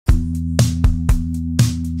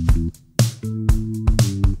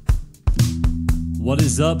What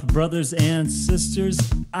is up, brothers and sisters?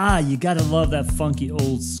 You gotta love that funky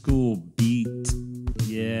old school beat.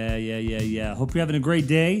 Yeah. Hope you're having a great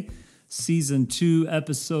day. Season 2,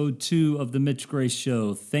 Episode 2 of The Mitch Gray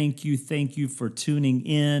Show. Thank you for tuning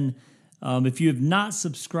in. If you have not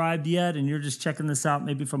subscribed yet and you're just checking this out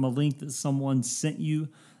maybe from a link that someone sent you,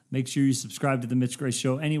 make sure you subscribe to The Mitch Gray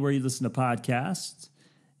Show anywhere you listen to podcasts.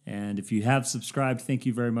 And if you have subscribed, thank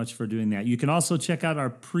you very much for doing that. You can also check out our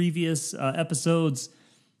previous episodes,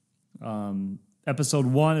 episode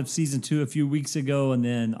 1 of Season 2 a few weeks ago, and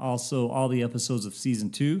then also all the episodes of Season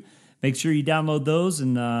 2. Make sure you download those,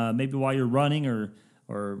 and maybe while you're running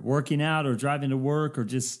or working out or driving to work or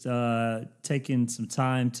just taking some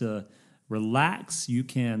time to relax, you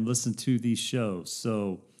can listen to these shows.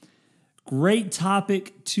 So great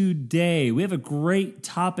topic today. We have a great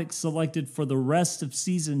topic selected for the rest of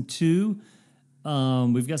Season 2.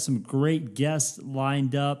 We've got some great guests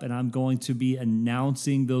lined up, and I'm going to be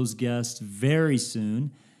announcing those guests very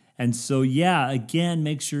soon. And so, again,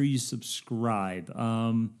 make sure you subscribe.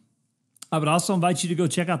 I would also invite you to go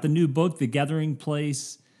check out the new book, The Gathering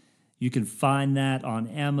Place. You can find that on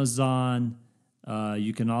Amazon.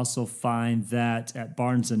 You can also find that at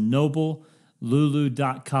Barnes & Noble.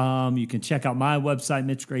 Lulu.com. You can check out my website,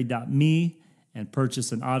 mitchgray.me, and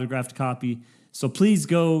purchase an autographed copy. So please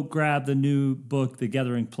go grab the new book, The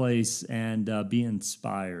Gathering Place, and be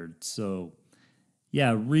inspired. So,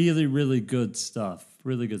 really good stuff.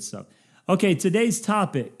 Really good stuff. Okay, today's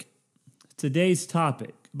topic.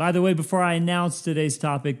 By the way, before I announce today's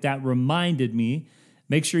topic, that reminded me,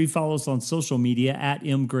 make sure you follow us on social media at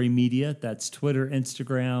mgraymedia. That's Twitter,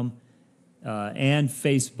 Instagram, and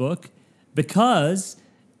Facebook. Because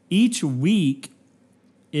each week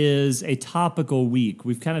is a topical week.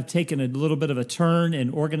 We've kind of taken a little bit of a turn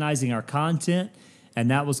in organizing our content, and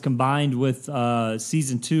that was combined with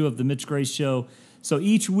Season 2 of The Mitch Gray Show. So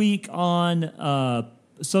each week on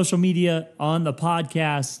social media, on the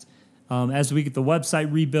podcast, as we get the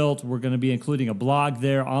website rebuilt, we're going to be including a blog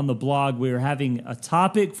there. On the blog, we're having a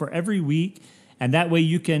topic for every week, and that way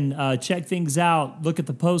you can check things out, look at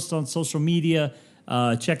the posts on social media,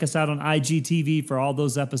 check us out on IGTV for all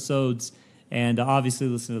those episodes, and obviously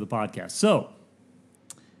listen to the podcast. So,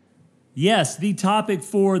 yes, the topic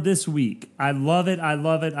for this week. I love it.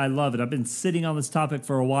 I've been sitting on this topic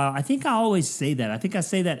for a while. I think I always say that. I think I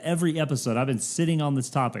say that every episode. I've been sitting on this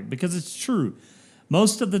topic because it's true.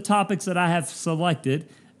 Most of the topics that I have selected,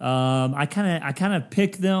 I kind of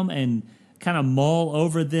pick them and kind of mull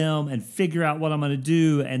over them and figure out what I'm going to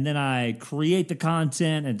do, and then I create the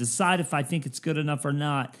content and decide if I think it's good enough or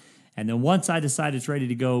not. And then once I decide it's ready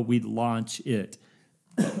to go, we launch it.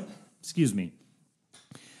 Excuse me.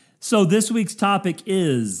 So this week's topic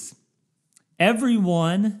is,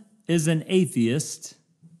 everyone is an atheist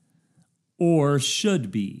or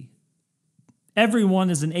should be. Everyone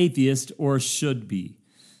is an atheist or should be.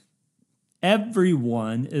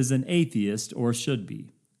 Everyone is an atheist or should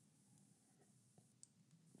be.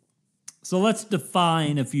 So let's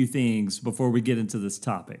define a few things before we get into this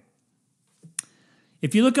topic.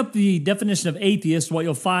 If you look up the definition of atheist, what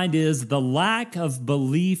you'll find is the lack of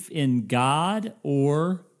belief in God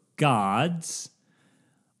or gods,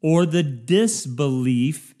 or the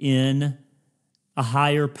disbelief in a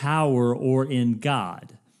higher power or in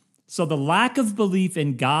God. So the lack of belief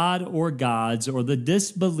in God or gods, or the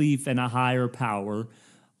disbelief in a higher power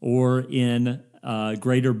or in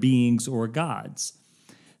greater beings or gods.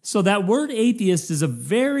 So that word atheist is a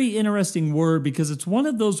very interesting word because it's one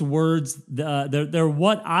of those words, they're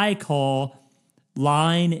what I call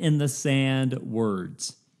line in the sand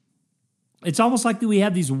words. It's almost like we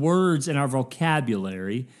have these words in our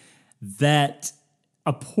vocabulary that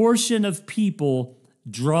a portion of people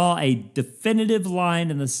draw a definitive line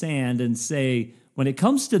in the sand and say, when it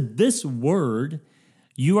comes to this word,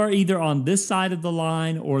 you are either on this side of the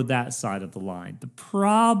line or that side of the line. The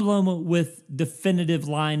problem with definitive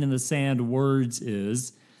line in the sand words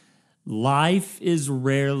is life is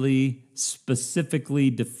rarely specifically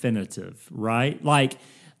definitive, right? Like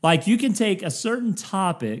you can take a certain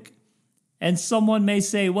topic and someone may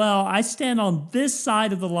say, well, I stand on this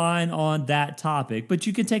side of the line on that topic, but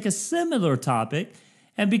you can take a similar topic,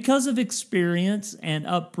 and because of experience and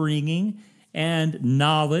upbringing and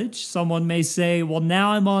knowledge, someone may say, well,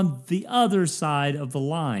 now I'm on the other side of the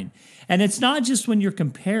line. And it's not just when you're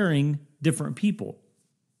comparing different people.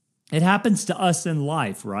 It happens to us in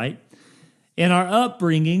life, right? In our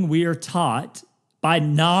upbringing, we are taught by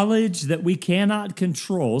knowledge that we cannot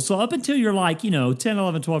control. So up until you're 10,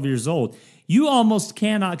 11, 12 years old, you almost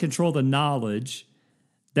cannot control the knowledge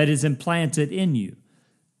that is implanted in you.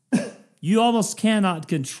 You almost cannot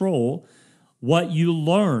control what you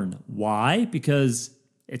learn. Why? Because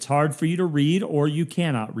it's hard for you to read or you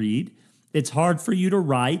cannot read. It's hard for you to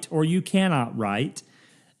write or you cannot write.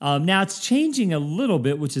 Now, it's changing a little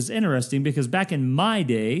bit, which is interesting because back in my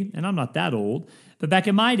day, and I'm not that old, but back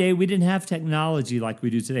in my day, we didn't have technology like we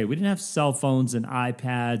do today. We didn't have cell phones and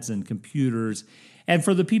iPads and computers. And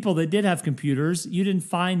for the people that did have computers, you didn't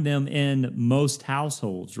find them in most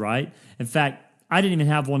households, right? In fact, I didn't even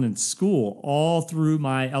have one in school all through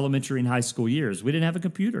my elementary and high school years. We didn't have a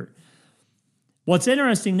computer. What's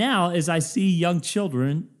interesting now is I see young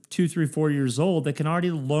children, 2, 3, 4 years old, that can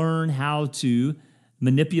already learn how to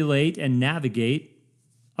manipulate and navigate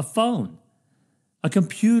a phone, a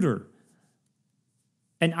computer,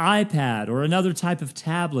 an iPad, or another type of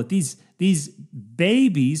tablet. These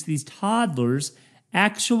babies, these toddlers,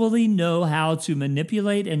 actually know how to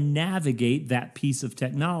manipulate and navigate that piece of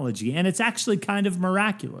technology. And it's actually kind of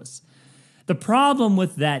miraculous. The problem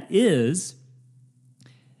with that is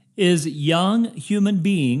young human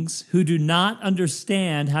beings who do not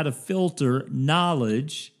understand how to filter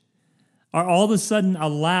knowledge are all of a sudden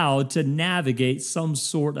allowed to navigate some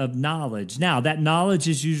sort of knowledge. Now, that knowledge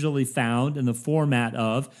is usually found in the format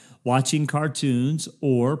of watching cartoons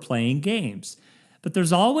or playing games. But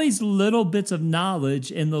there's always little bits of knowledge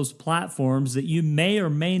in those platforms that you may or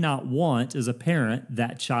may not want as a parent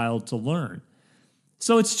that child to learn.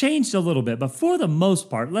 So it's changed a little bit, but for the most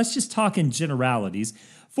part, let's just talk in generalities.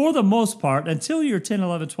 For the most part, until you're 10,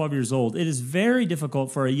 11, 12 years old, it is very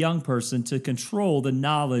difficult for a young person to control the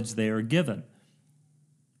knowledge they are given.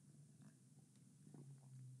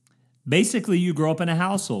 Basically, you grow up in a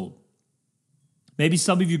household. Maybe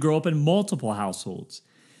some of you grow up in multiple households.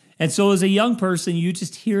 And so as a young person, you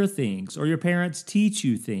just hear things, or your parents teach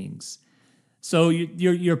you things. So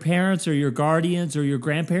your parents or your guardians or your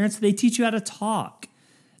grandparents, they teach you how to talk.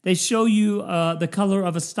 They show you the color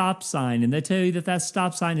of a stop sign, and they tell you that that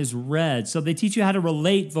stop sign is red. So they teach you how to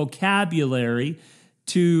relate vocabulary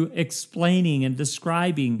to explaining and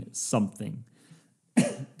describing something.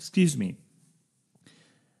 Excuse me.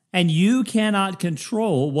 And you cannot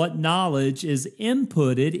control what knowledge is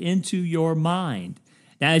inputted into your mind.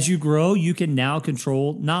 Now, as you grow, you can now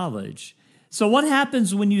control knowledge. So what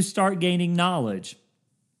happens when you start gaining knowledge?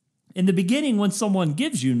 In the beginning, when someone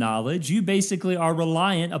gives you knowledge, you basically are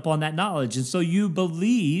reliant upon that knowledge. And so you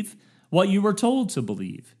believe what you were told to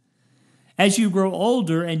believe. As you grow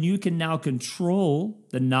older and you can now control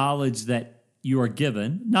the knowledge that you are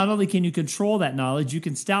given, not only can you control that knowledge, you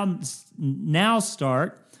can now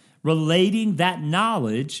start relating that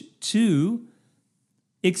knowledge to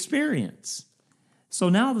experience. So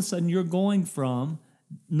now all of a sudden you're going from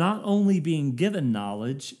not only being given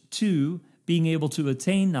knowledge to being able to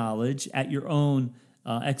attain knowledge at your own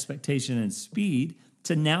expectation and speed,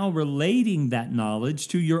 to now relating that knowledge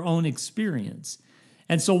to your own experience.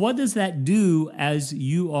 And so what does that do as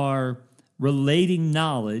you are relating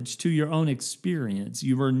knowledge to your own experience?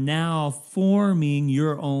 You are now forming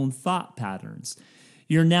your own thought patterns.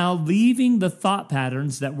 You're now leaving the thought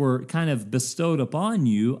patterns that were kind of bestowed upon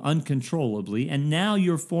you uncontrollably, and now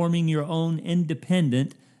you're forming your own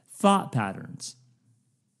independent thought patterns.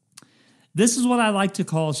 This is what I like to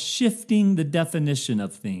call shifting the definition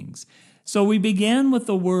of things. So we began with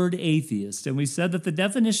the word atheist, and we said that the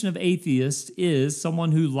definition of atheist is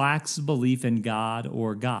someone who lacks belief in God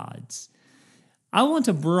or gods. I want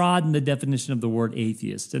to broaden the definition of the word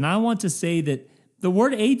atheist, and I want to say that the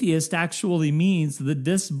word atheist actually means the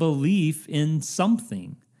disbelief in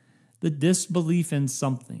something. The disbelief in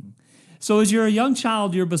something. So as you're a young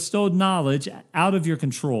child, you're bestowed knowledge out of your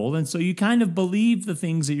control, and so you kind of believe the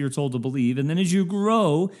things that you're told to believe, and then as you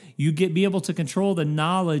grow, you be able to control the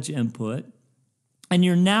knowledge input, and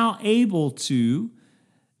you're now able to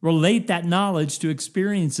relate that knowledge to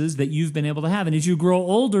experiences that you've been able to have. And as you grow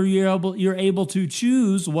older, you're able to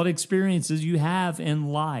choose what experiences you have in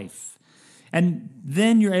life. And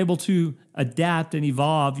then you're able to adapt and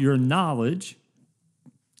evolve your knowledge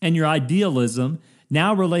and your idealism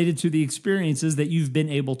now related to the experiences that you've been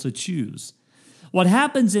able to choose. What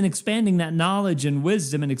happens in expanding that knowledge and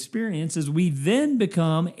wisdom and experience is we then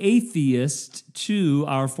become atheists to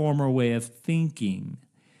our former way of thinking.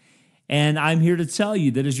 And I'm here to tell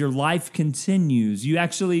you that as your life continues, you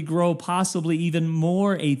actually grow possibly even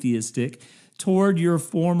more atheistic toward your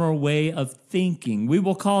former way of thinking. We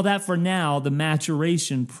will call that for now the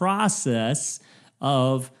maturation process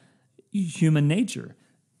of human nature.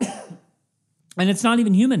 And it's not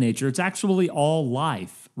even human nature, it's actually all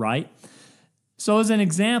life, right? So as an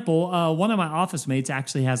example, one of my office mates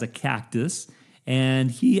actually has a cactus, And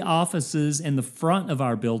he offices in the front of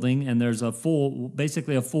our building, and there's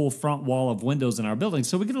basically a full front wall of windows in our building,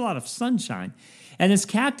 so we get a lot of sunshine. And this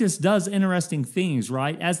cactus does interesting things,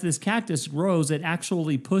 right? As this cactus grows, it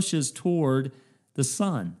actually pushes toward the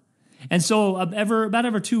sun. And so about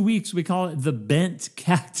every 2 weeks, we call it the bent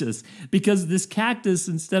cactus, because this cactus,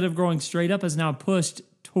 instead of growing straight up, is now pushed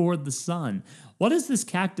toward the sun. What has this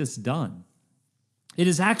cactus done? It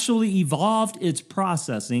has actually evolved its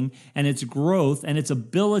processing and its growth and its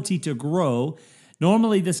ability to grow.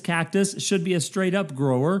 Normally, this cactus should be a straight-up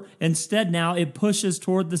grower. Instead, now it pushes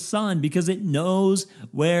toward the sun because it knows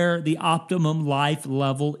where the optimum life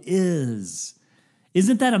level is.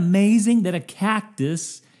 Isn't that amazing that a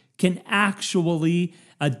cactus can actually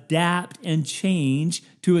adapt and change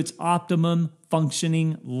to its optimum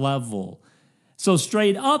functioning level? So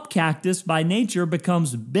straight up cactus by nature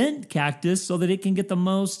becomes bent cactus so that it can get the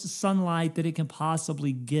most sunlight that it can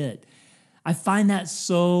possibly get. I find that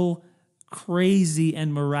so crazy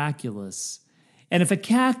and miraculous. And if a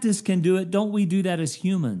cactus can do it, don't we do that as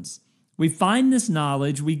humans? We find this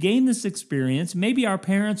knowledge, we gain this experience. Maybe our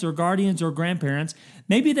parents or guardians or grandparents,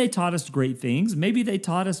 maybe they taught us great things. Maybe they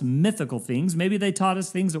taught us mythical things. Maybe they taught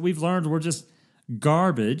us things that we've learned were just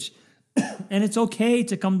garbage. And it's okay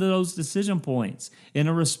to come to those decision points in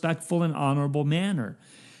a respectful and honorable manner.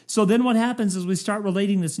 So then what happens is we start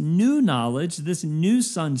relating this new knowledge, this new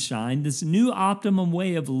sunshine, this new optimum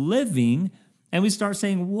way of living, and we start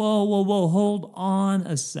saying, whoa, hold on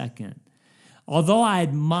a second. Although I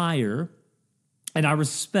admire and I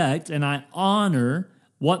respect and I honor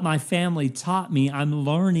what my family taught me, I'm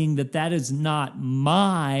learning that that is not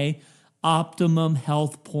my optimum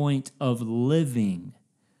health point of living.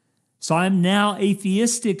 So I'm now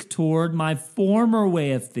atheistic toward my former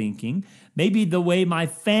way of thinking, maybe the way my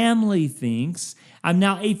family thinks. I'm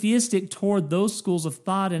now atheistic toward those schools of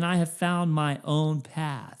thought, and I have found my own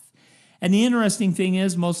path. And the interesting thing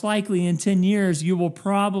is, most likely in 10 years, you will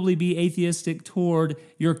probably be atheistic toward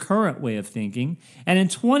your current way of thinking. And in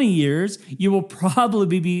 20 years, you will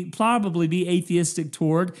probably be atheistic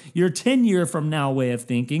toward your 10-year from now way of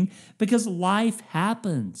thinking, because life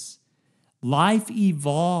happens. Life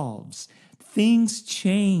evolves. Things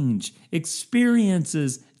change.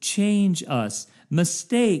 Experiences change us.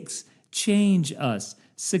 Mistakes change us.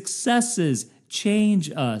 Successes change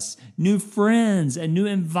us. New friends and new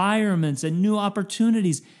environments and new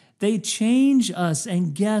opportunities, they change us.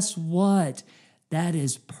 And guess what? That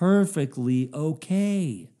is perfectly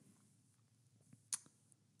okay.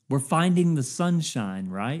 We're finding the sunshine,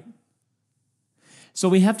 right? So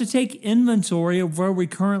we have to take inventory of where we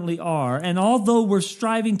currently are. And although we're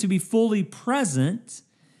striving to be fully present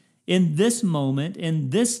in this moment, in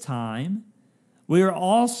this time, we are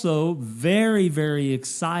also very, very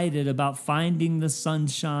excited about finding the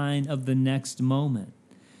sunshine of the next moment.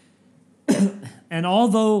 And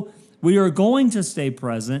although we are going to stay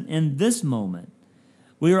present in this moment,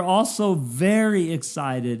 we are also very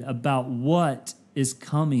excited about what is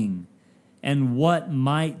coming and what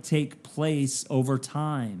might take place over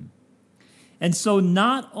time. And so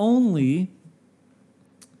not only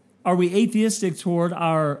are we atheistic toward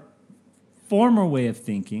our former way of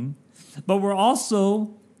thinking, but we're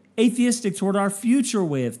also atheistic toward our future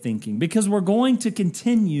way of thinking, because we're going to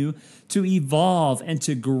continue to evolve and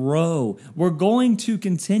to grow. We're going to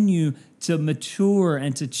continue to mature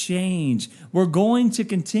and to change. We're going to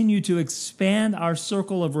continue to expand our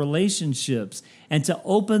circle of relationships and to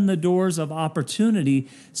open the doors of opportunity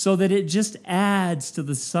so that it just adds to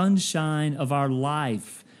the sunshine of our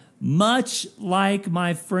life. Much like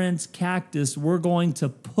my friend's cactus, we're going to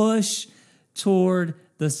push toward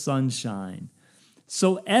the sunshine.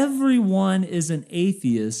 So everyone is an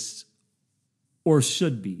atheist, or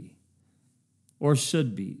should be. Or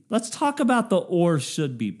should be. Let's talk about the or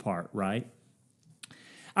should be part, right?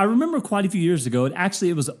 I remember quite a few years ago,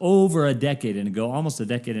 it was over a decade ago, almost a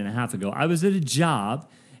decade and a half ago, I was at a job,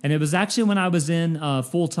 and it was actually when I was in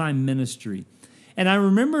full-time ministry. And I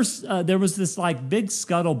remember there was this like big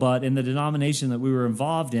scuttlebutt in the denomination that we were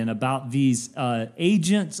involved in about these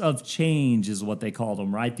agents of change is what they called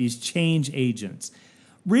them, right? These change agents.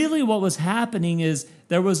 Really what was happening is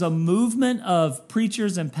there was a movement of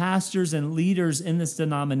preachers and pastors and leaders in this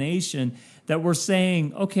denomination that were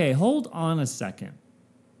saying, okay, hold on a second.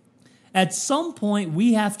 At some point,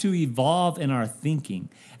 we have to evolve in our thinking.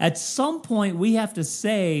 At some point, we have to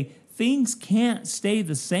say things can't stay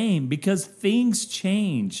the same because things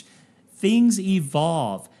change. Things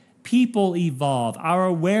evolve. People evolve. Our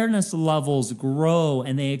awareness levels grow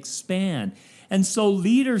and they expand. And so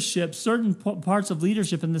leadership, certain parts of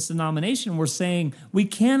leadership in this denomination were saying, we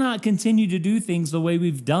cannot continue to do things the way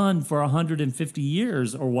we've done for 150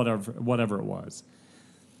 years or whatever it was.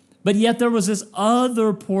 But yet there was this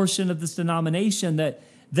other portion of this denomination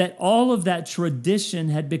that all of that tradition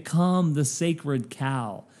had become the sacred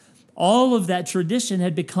cow. All of that tradition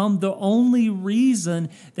had become the only reason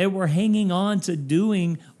they were hanging on to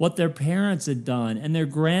doing what their parents had done and their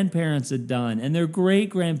grandparents had done and their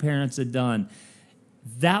great-grandparents had done.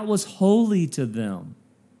 That was holy to them.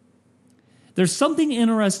 There's something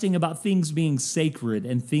interesting about things being sacred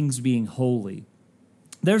and things being holy.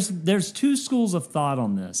 There's two schools of thought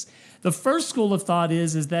on this. The first school of thought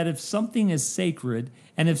is that if something is sacred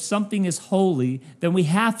and if something is holy, then we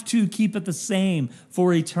have to keep it the same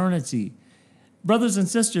for eternity. Brothers and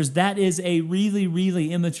sisters, that is a really,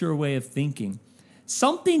 really immature way of thinking.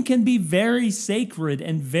 Something can be very sacred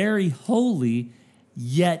and very holy,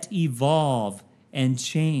 yet evolve and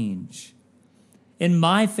change. In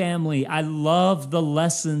my family, I love the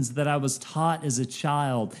lessons that I was taught as a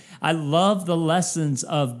child. I love the lessons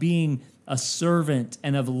of being a servant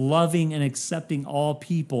and of loving and accepting all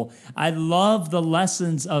people. I love the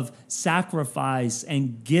lessons of sacrifice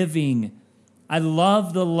and giving. I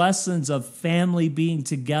love the lessons of family being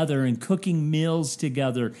together and cooking meals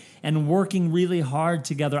together and working really hard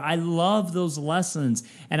together. I love those lessons,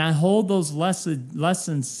 and I hold those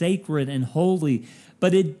lessons sacred and holy.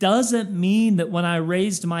 But it doesn't mean that when I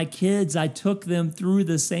raised my kids, I took them through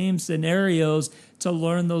the same scenarios to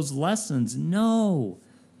learn those lessons. No.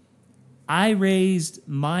 I raised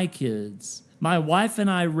my kids. My wife and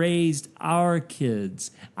I raised our kids.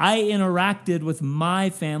 I interacted with my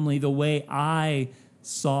family the way I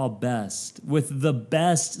saw best, with the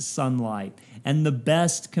best sunlight and the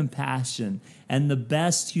best compassion and the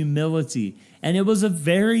best humility. And it was a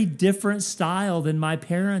very different style than my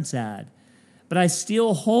parents had. But I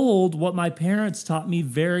still hold what my parents taught me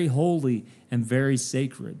very holy and very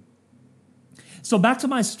sacred. So back to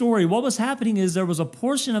my story, what was happening is there was a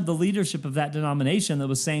portion of the leadership of that denomination that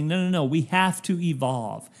was saying, no, we have to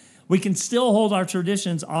evolve. We can still hold our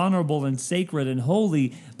traditions honorable and sacred and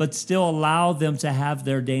holy, but still allow them to have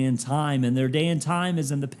their day and time, and their day and time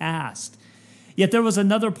is in the past. Yet there was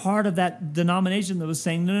another part of that denomination that was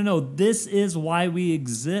saying, no, this is why we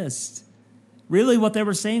exist. Really what they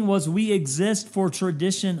were saying was we exist for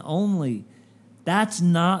tradition only. That's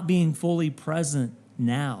not being fully present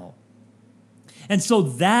now. And so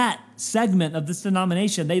that segment of this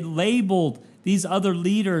denomination, they labeled these other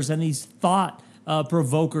leaders and these thought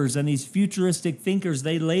provokers and these futuristic thinkers,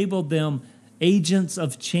 they labeled them agents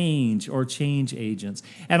of change or change agents.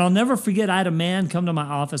 And I'll never forget, I had a man come to my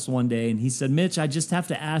office one day and he said, Mitch, I just have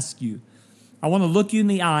to ask you. I want to look you in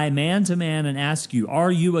the eye, man to man, and ask you,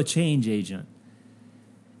 are you a change agent?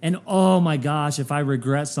 And oh my gosh, if I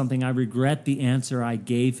regret something, I regret the answer I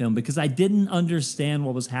gave him because I didn't understand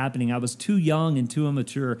what was happening. I was too young and too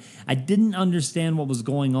immature. I didn't understand what was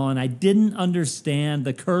going on. I didn't understand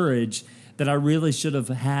the courage that I really should have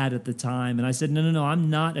had at the time. And I said, no, I'm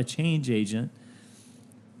not a change agent.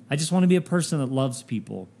 I just want to be a person that loves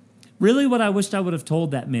people. Really what I wished I would have told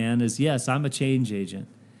that man is, yes, I'm a change agent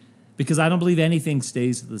because I don't believe anything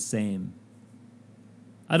stays the same.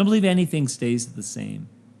 I don't believe anything stays the same.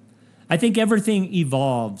 I think everything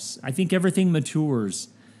evolves. I think everything matures.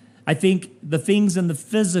 I think the things in the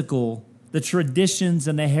physical, the traditions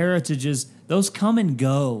and the heritages, those come and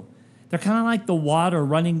go. They're kind of like the water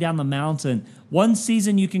running down the mountain. One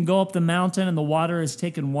season you can go up the mountain and the water has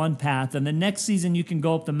taken one path, and the next season you can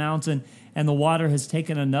go up the mountain and the water has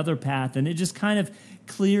taken another path, and it just kind of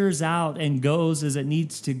clears out and goes as it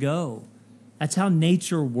needs to go. That's how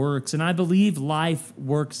nature works, and I believe life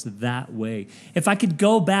works that way. If I could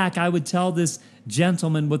go back, I would tell this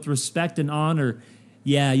gentleman with respect and honor,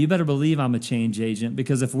 yeah, you better believe I'm a change agent,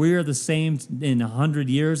 because if we are the same in 100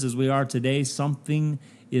 years as we are today, something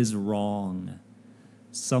is wrong.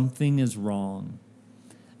 Something is wrong.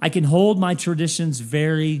 I can hold my traditions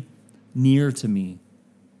very near to me.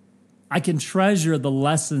 I can treasure the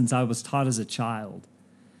lessons I was taught as a child.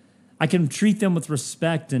 I can treat them with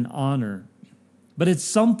respect and honor. But at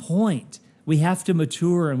some point, we have to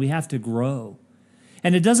mature and we have to grow.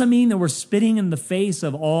 And it doesn't mean that we're spitting in the face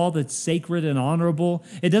of all that's sacred and honorable.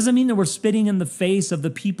 It doesn't mean that we're spitting in the face of the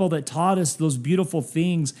people that taught us those beautiful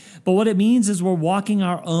things. But what it means is we're walking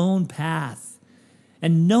our own path.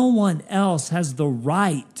 And no one else has the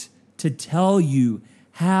right to tell you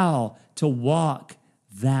how to walk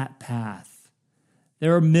that path.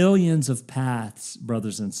 There are millions of paths,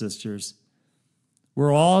 brothers and sisters.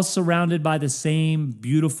 We're all surrounded by the same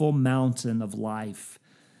beautiful mountain of life.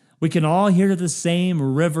 We can all hear the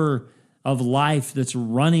same river of life that's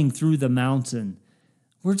running through the mountain.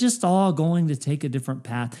 We're just all going to take a different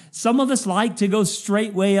path. Some of us like to go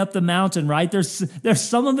straight way up the mountain, right? There's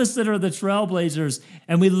some of us that are the trailblazers,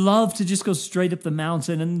 and we love to just go straight up the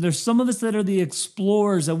mountain. And there's some of us that are the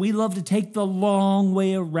explorers, and we love to take the long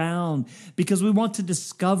way around because we want to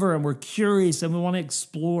discover, and we're curious, and we want to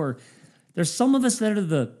explore. There's some of us that are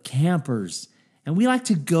the campers, and we like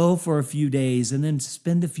to go for a few days and then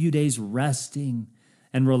spend a few days resting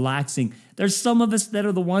and relaxing. There's some of us that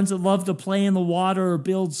are the ones that love to play in the water or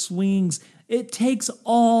build swings. It takes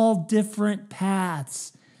all different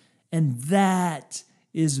paths, and that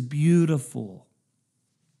is beautiful.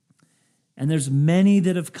 And there's many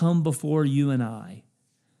that have come before you and I,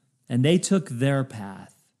 and they took their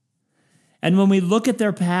path. And when we look at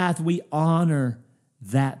their path, we honor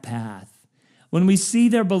that path. When we see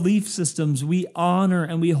their belief systems, we honor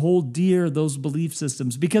and we hold dear those belief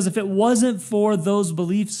systems. Because if it wasn't for those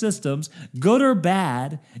belief systems, good or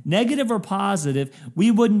bad, negative or positive, we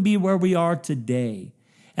wouldn't be where we are today.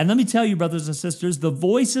 And let me tell you, brothers and sisters, the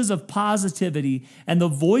voices of positivity and the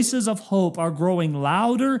voices of hope are growing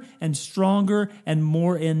louder and stronger and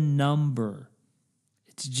more in number.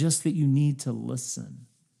 It's just that you need to listen.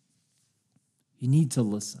 You need to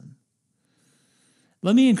listen.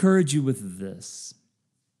 Let me encourage you with this.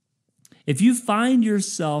 If you find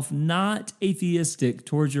yourself not atheistic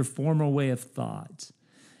towards your former way of thought,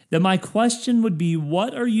 then my question would be,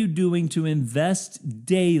 what are you doing to invest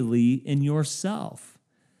daily in yourself?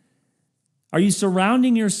 Are you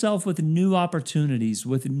surrounding yourself with new opportunities,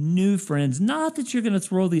 with new friends? Not that you're going to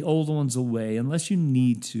throw the old ones away unless you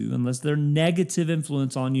need to, unless their negative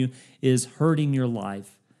influence on you is hurting your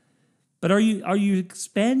life. But are you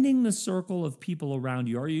expanding the circle of people around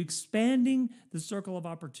you? Are you expanding the circle of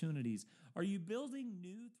opportunities? Are you building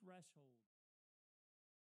new thresholds?